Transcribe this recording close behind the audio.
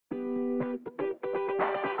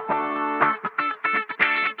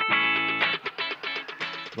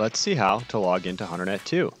Let's see how to log into HunterNet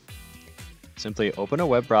 2. Simply open a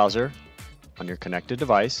web browser on your connected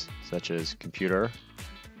device, such as computer,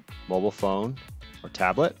 mobile phone, or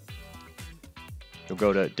tablet. You'll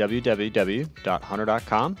go to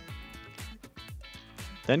www.hunter.com,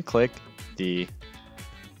 then click the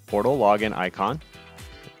portal login icon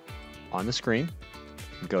on the screen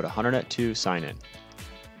and go to HunterNet 2 Sign In.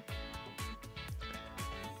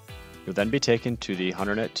 You'll then be taken to the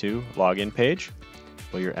HunterNet 2 login page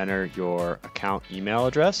where you enter your account email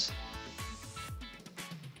address.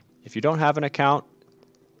 If you don't have an account,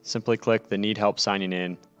 simply click the Need Help Signing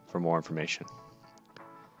In for more information.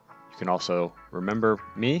 You can also remember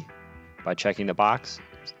me by checking the box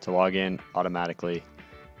to log in automatically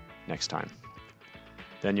next time.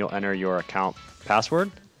 Then you'll enter your account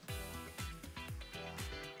password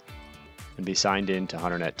and be signed in to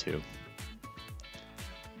HunterNet 2.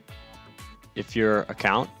 If your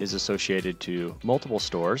account is associated to multiple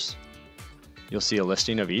stores, you'll see a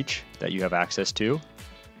listing of each that you have access to.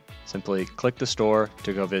 Simply click the store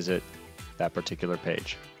to go visit that particular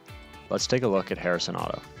page. Let's take a look at Harrison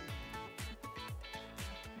Auto.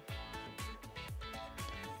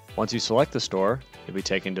 Once you select the store, you'll be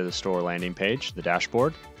taken to the store landing page, the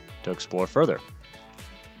dashboard, to explore further.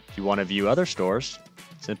 If you want to view other stores,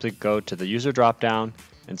 simply go to the user drop-down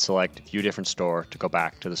and select View Different Store to go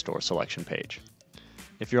back to the store selection page.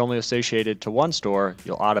 If you're only associated to one store,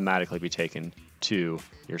 you'll automatically be taken to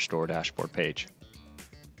your store dashboard page.